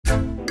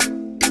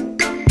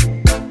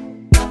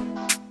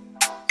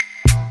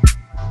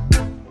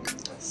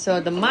So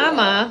the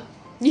mama,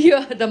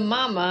 the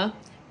mama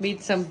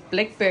made some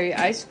blackberry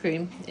ice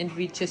cream, and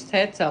we just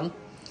had some.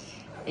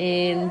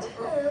 And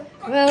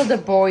well, the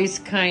boys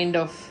kind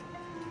of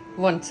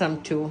want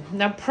some too.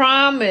 Now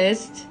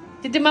promised.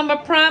 Did the mama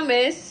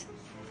promise?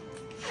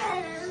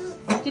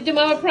 Did the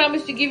mama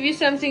promise to give you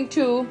something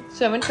too?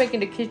 So I went back in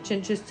the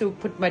kitchen just to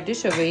put my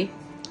dish away.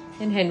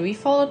 And Henry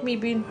followed me.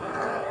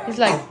 He's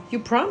like, you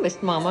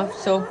promised, mama.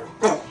 So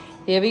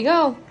here we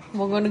go.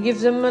 We're going to give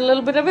them a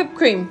little bit of whipped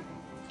cream.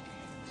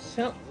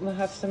 So we'll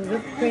have some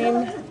whipped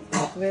cream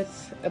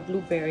with a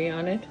blueberry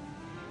on it.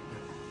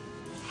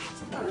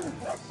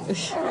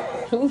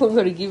 We're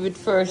going to give it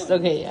first.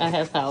 Okay, I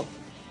have help.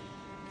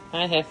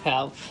 I have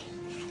help.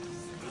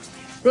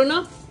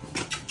 Bruno?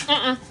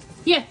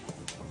 Here.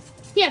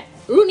 Here.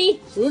 Rooney,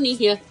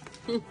 here.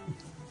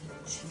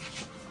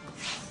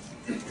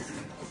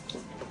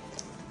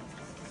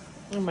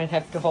 I might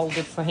have to hold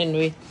it for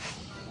Henry.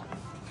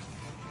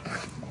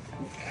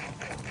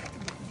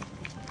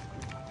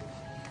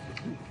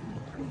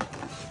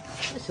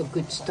 That's some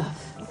good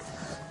stuff.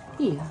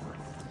 Here.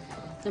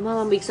 The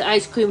mama makes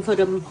ice cream for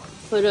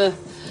the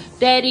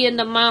daddy and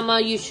the mama.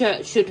 You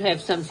should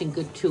have something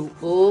good too.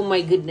 Oh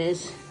my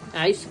goodness.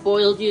 I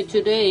spoiled you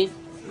today.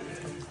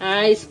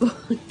 I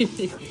spoiled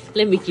you.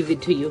 Let me give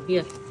it to you.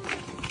 Here.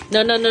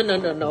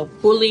 No.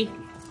 Bully.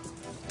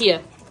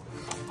 Here.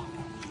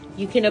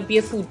 You cannot be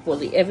a food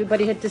bully.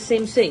 Everybody had the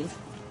same thing.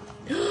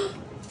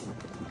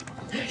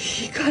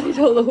 She got it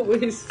all over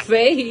his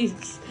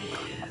face.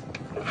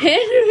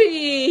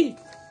 Henry!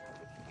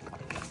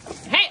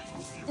 Hey!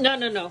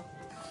 No.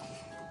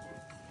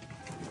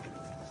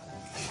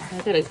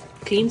 I gotta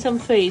clean some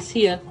face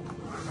here.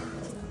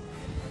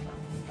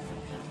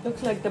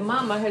 Looks like the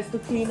mama has to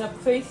clean up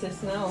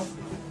faces now.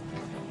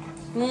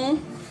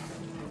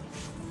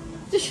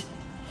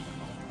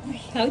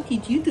 How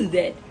did you do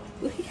that?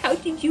 How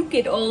did you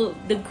get all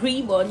the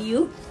cream on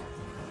you?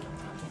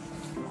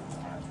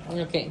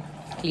 Okay,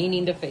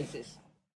 cleaning the faces.